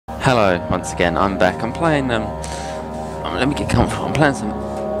Hello, once again, I'm back. I'm playing, let me get comfortable. I'm playing some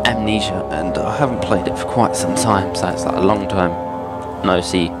Amnesia, and I haven't played it for quite some time, so it's like a long time no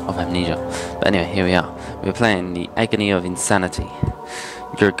see of Amnesia. But anyway, here we are. We're playing the Agony of Insanity.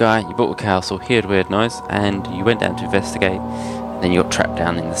 You're a guy, you bought a castle, heard a weird noise, and you went down to investigate, and then you got trapped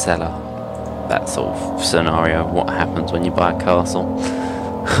down in the cellar. That sort of scenario, what happens when you buy a castle.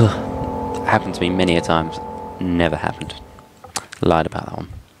 Happened to me many a times. Never happened. Lied about that one.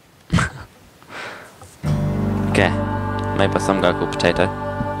 Okay, made by some guy called Potato.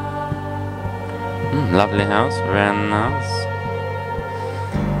 Lovely house, very nice.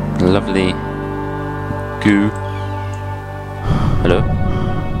 Lovely goo. Hello.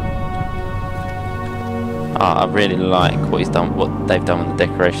 I really like what they've done with the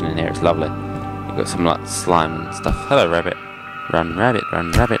decoration in here. It's lovely. You've got some like slime and stuff. Hello, rabbit. Run, rabbit.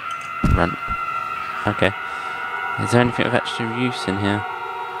 Run, rabbit. Run. Okay. Is there anything of extra use in here?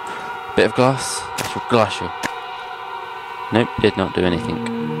 Bit of glass. Actual glass. Nope, did not do anything.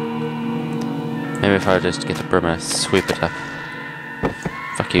 Maybe if I just get a broom and sweep it up.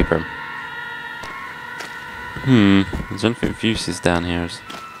 Fuck you, broom. Is there anything of uses down here?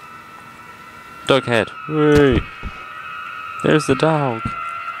 Dog head. Whee! There's the dog.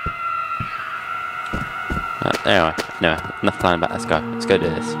 Anyway, no, enough planning about. Let's go. Let's go do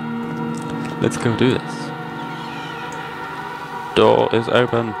this. Let's go do this. Door is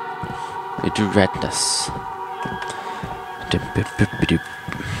open. We do redness.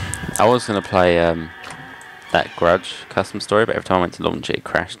 I was going to play that Grudge custom story, but every time I went to launch it, it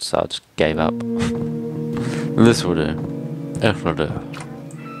crashed, so I just gave up. This will do. This will do.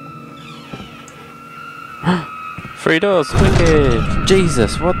 3 doors, wicked!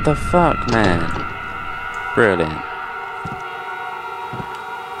 Jesus, what the fuck, man? Brilliant.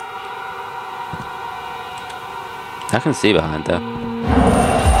 I can see behind there.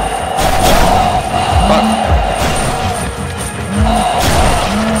 Fuck.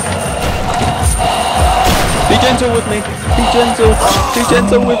 Be gentle with me! Be gentle! Be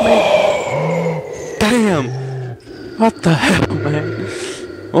gentle with me! Damn! What the hell, man?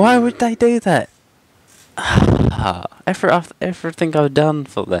 Why would they do that? After everything I've done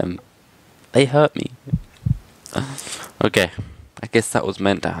for them, they hurt me. Okay, I guess that was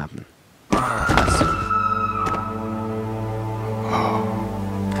meant to happen.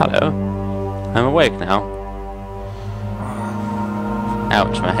 Hello. I'm awake now.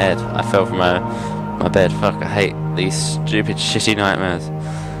 Ouch, my head. I fell from my bed. Fuck, I hate these stupid, shitty nightmares.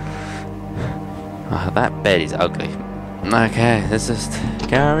 Oh, that bed is ugly. Okay, let's just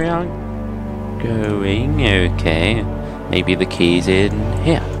carry on going. Okay. Maybe the key's in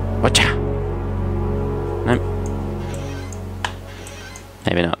here. Watcha! Nope.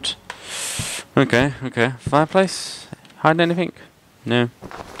 Maybe not. Okay, okay. Fireplace? Hide anything? No.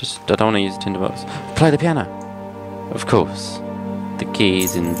 Just, I don't want to use a tinderbox. Play the piano! Of course. The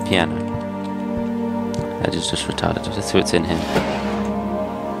key's in the piano. That is just retarded. Let's see what's in here.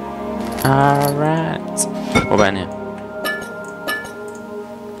 Alright. What about in here?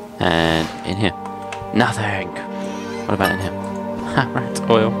 And in here. Nothing! What about in here? Alright,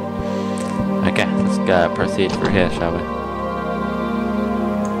 oil. Okay, let's go proceed through here, shall we?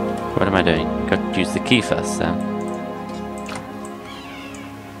 What am I doing? Got to use the key first, then.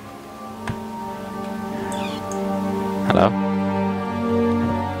 Hello?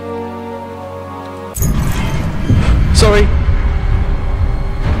 Sorry!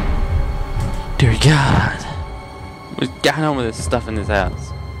 Dear God! What's going on with this stuff in this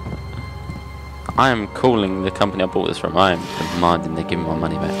house? I am calling the company I bought this from. I am demanding they give me my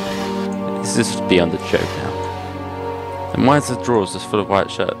money back. This is beyond a joke now. And why is the drawers just full of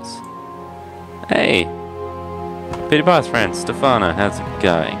white shirts? Hey! Pewdiepie's friend, Stefano, how's it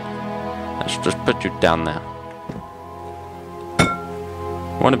going? I should just put you down there.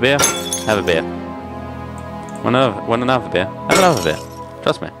 Want a beer? Have a beer. Want another beer? Have another beer.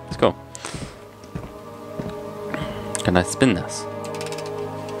 Trust me, it's cool. Can I spin this?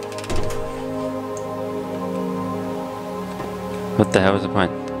 What the hell was the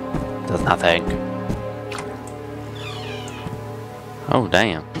point? Does nothing. Oh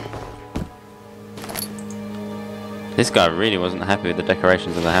damn. This guy really wasn't happy with the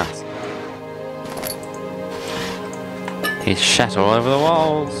decorations of the house. He's shat all over the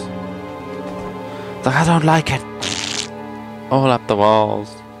walls. It's like, I don't like it. All up the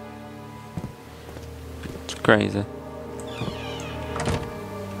walls. It's crazy.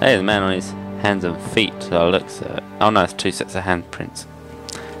 Hey, the man on his hands and feet. So it looks. Oh no, it's 2 sets of handprints.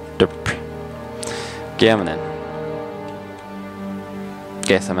 Get on then.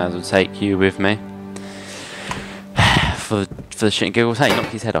 Guess I might as well take you with me. for the shit and giggles. Hey, knock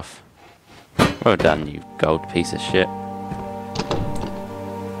his head off. Well done, you gold piece of shit.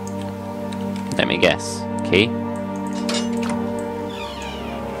 Let me guess. Key?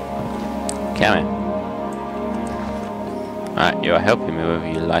 Come in. Alright, you are helping me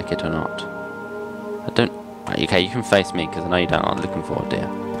whether you like it or not. I don't... Right, okay, you can face me because I know you don't like looking for, dear.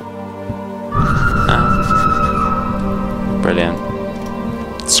 Ah. Brilliant.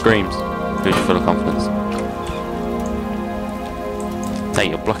 Screams. Who's full of confidence. Hey,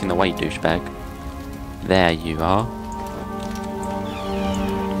 you're blocking the way, douchebag. There you are.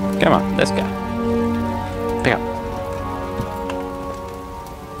 Come on, let's go. Pick up.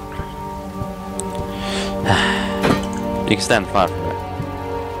 You can stand fire from it.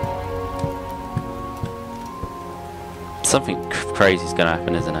 Something crazy's gonna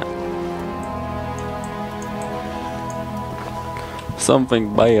happen, isn't it?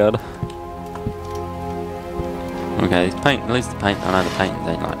 Something bad. Okay, it's paint. At least the paint. I know the paint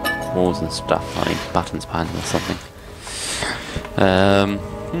ain't like walls and stuff. I need buttons behind them or something.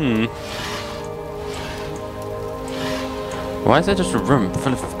 Why is there just a room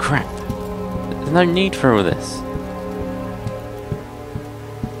full of crap? There's no need for all this.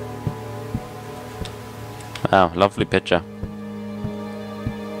 Wow, lovely picture.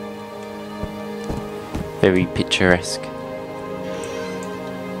 Very picturesque.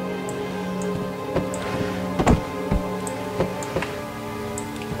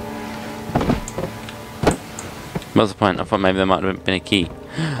 What's the point? I thought maybe there might have been a key.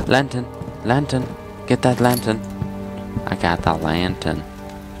 Lantern! Lantern! Get that lantern! I got the lantern.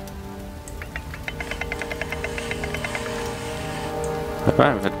 I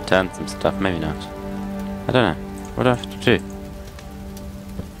might have to turn some stuff, maybe not. I don't know. What do I have to do?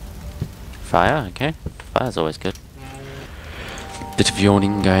 Fire, okay. Fire's always good. Bit of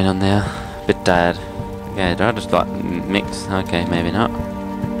yawning going on there. Bit tired. Okay, do I just like mix? Okay, maybe not.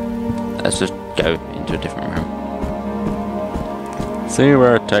 Let's just go into a different room. See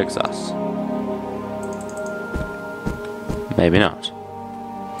where it takes us. Maybe not.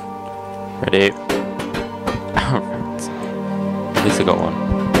 Ready? Alright. At least I got one.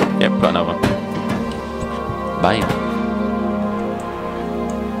 Yep, got another one. Bam.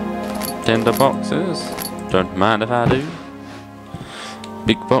 Tinder boxes. Don't mind if I do.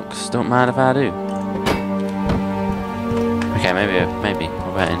 Big box. Don't mind if I do. Okay, maybe.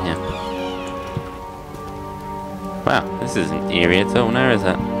 What about in here? Wow, this isn't eerie at all now, is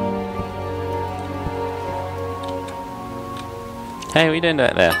it? Hey, what are you doing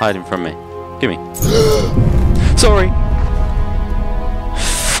back there, hiding from me? Gimme. Sorry!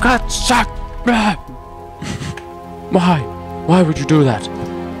 God, shut! Why? Why would you do that?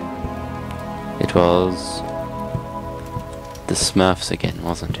 It was... the Smurfs again,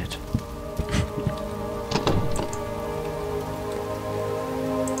 wasn't it?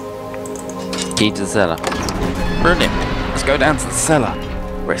 Key to the cellar. Brilliant. Let's go down to the cellar,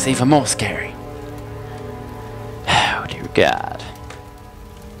 where it's even more scary. Oh dear God.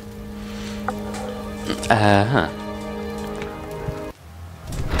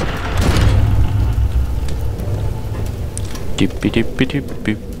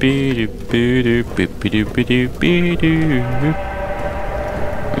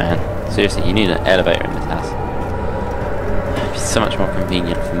 Man, seriously, you need an elevator in this house. It'd be so much more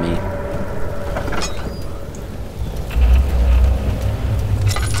convenient for me.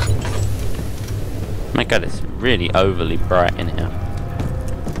 My God, it's really overly bright in here.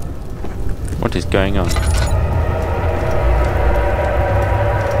 What is going on?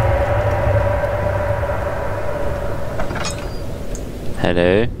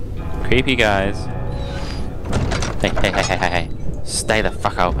 Hello? Creepy guys. Hey. Stay the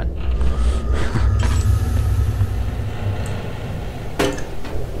fuck open.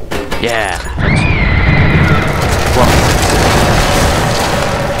 Yeah. What?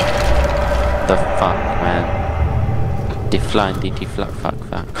 The fuck, man? Defline,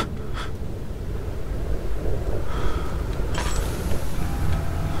 fuck.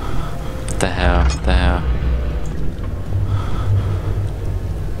 The hell?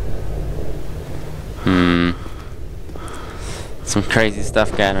 Some crazy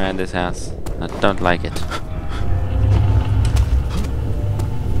stuff going around this house. I don't like it.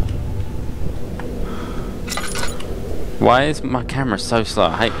 Why is my camera so slow?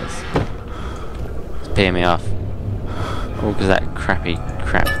 I hate this. It's peeing me off. All because that crappy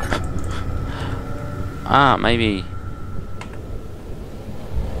crap. Ah, maybe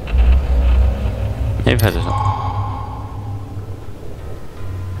if I just...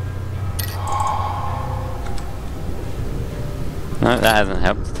 No, that hasn't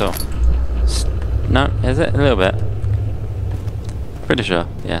helped at all. No, is it? A little bit. Pretty sure.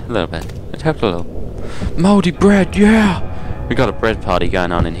 Yeah, a little bit. It helped a little. Moldy bread, yeah! We got a bread party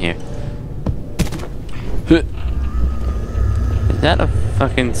going on in here. Is that a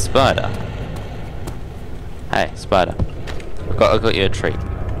fucking spider? Hey, spider. I got you a treat.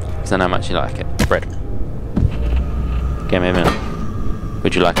 Because I know how much you like it. Bread. Okay, maybe not.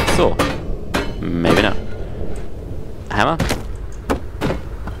 Would you like a saw? Maybe not. A hammer?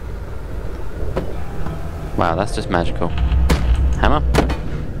 Wow, that's just magical. Hammer?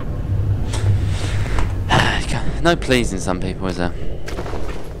 No pleasing some people, is there?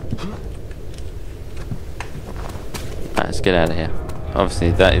 Right, let's get out of here.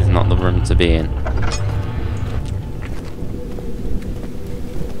 Obviously, that is not the room to be in.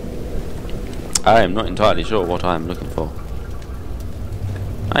 I am not entirely sure what I am looking for.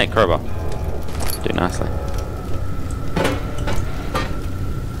 Hey, crowbar. Do nicely.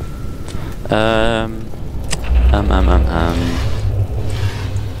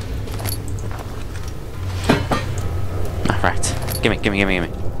 Right. Gimme.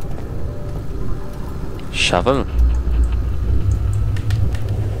 Shovel.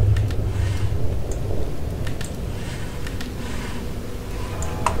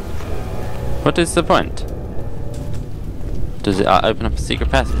 What is the point? Does it open up a secret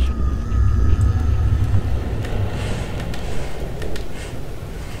passage?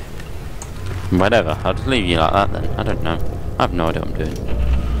 Whatever, I'll just leave you like that then. I don't know. I have no idea what I'm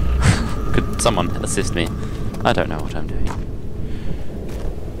doing. Could someone assist me? I don't know what I'm doing.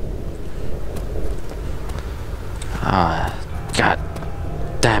 Ah, god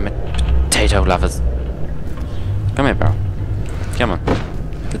damn it, potato lovers. Come here, bro. Come on.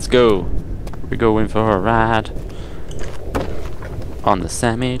 Let's go. We're going for a ride on the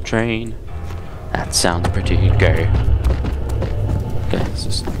semi train. That sounds pretty gay. Okay, it's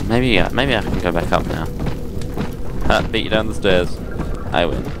just maybe I can go back up now. Ha, beat you down the stairs. I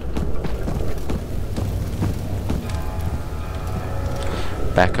win.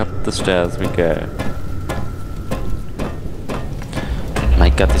 Back up the stairs we go. My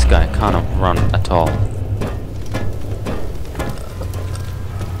god, this guy cannot run at all.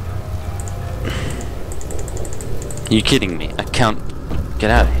 Are you kidding me? I can't get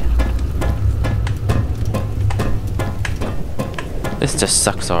out of here. This just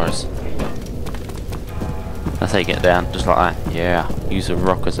sucks ours. That's how you get down, just like that. Yeah, use a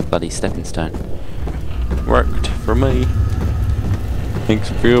rock as a bloody stepping stone. Worked for me.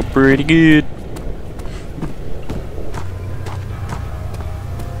 Makes me feel pretty good.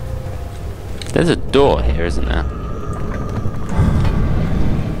 There's a door here, isn't there?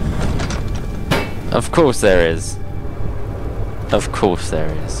 Of course there is. Of course there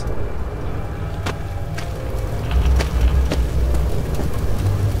is.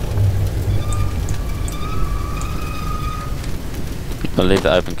 I'll leave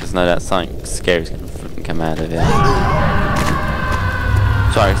that open because no doubt something scary is going to fucking come out of it.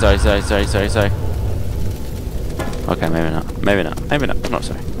 Sorry. Okay, maybe not. I'm not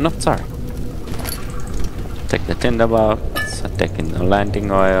sorry. I'm not sorry. Take the tinderbox, taking the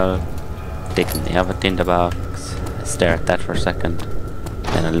landing oil, taking the other tinderbox. I stare at that for a second.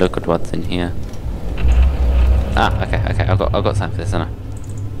 Then I look at what's in here. Ah, okay. I've got time for this, haven't I?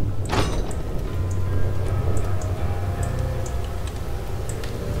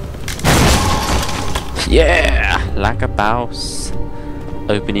 Yeah! Like a boss.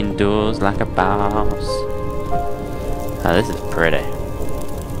 Opening doors like a boss. Oh, this is pretty.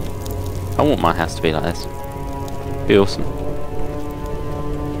 I want my house to be like this. Be awesome.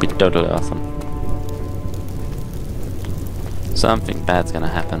 Be totally awesome. Something bad's gonna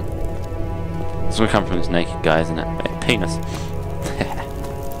happen. It's gonna come from this naked guy, isn't it? A penis.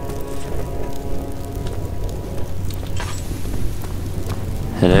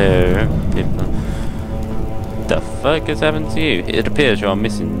 Hello, people. The fuck has happened to you? It appears you're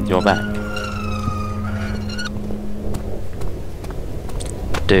missing your back.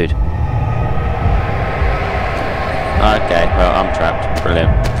 Dude. Okay, well, I'm trapped.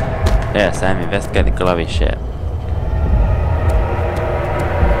 Brilliant. Yeah, Sam, investigate the glowy shit.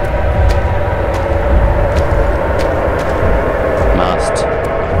 Must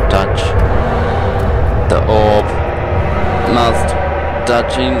touch the orb. Must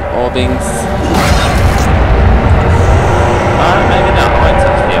touching orbings. Maybe not. I won't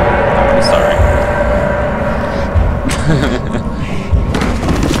touch you. I'm sorry.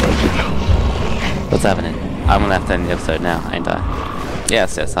 What's happening? I'm gonna have to end the episode now, ain't I?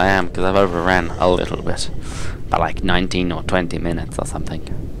 Yes, I am, because I've overran a little bit. By like 19 or 20 minutes or something.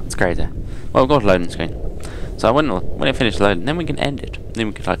 It's crazy. Well, we've got a loading screen. So when it finishes loading, then we can end it. Then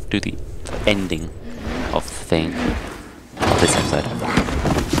we can like do the ending of the thing of this episode.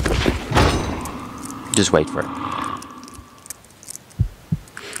 Just wait for it.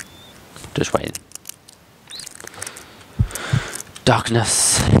 Just wait.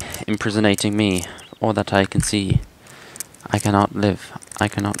 Darkness imprisonating me. All that I can see. I cannot live. I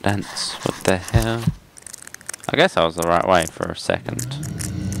cannot dance. What the hell? I guess I was the right way for a second.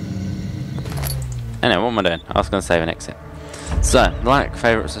 Anyway, what am I doing? I was going to save and exit. So, like,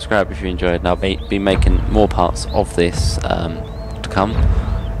 favourite, subscribe if you enjoyed, and I'll be making more parts of this to come.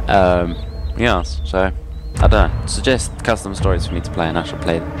 Yeah, so, I don't know. Suggest custom stories for me to play, and I shall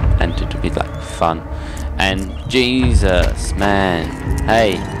play them, and it will be, like, fun. And, Jesus, man.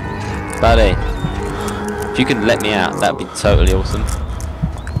 Hey, buddy. If you could let me out, that would be totally awesome.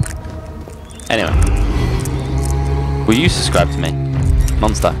 Anyway. Will you subscribe to me?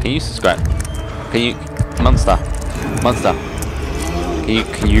 Monster, can you subscribe? Can you... Monster. Monster.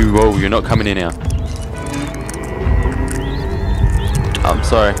 Can you... Whoa, you're not coming in here. I'm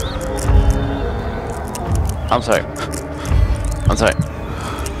sorry. I'm sorry. I'm sorry.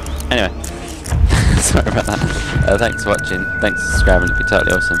 Anyway. Sorry about that. Thanks for watching. Thanks for subscribing. It'd be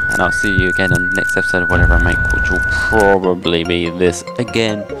totally awesome. And I'll see you again on the next episode of whatever I make, which will probably be this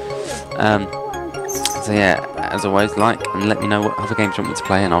again. So yeah, as always, like and let me know what other games you want me to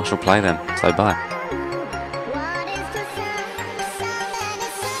play, and I shall play them. So bye.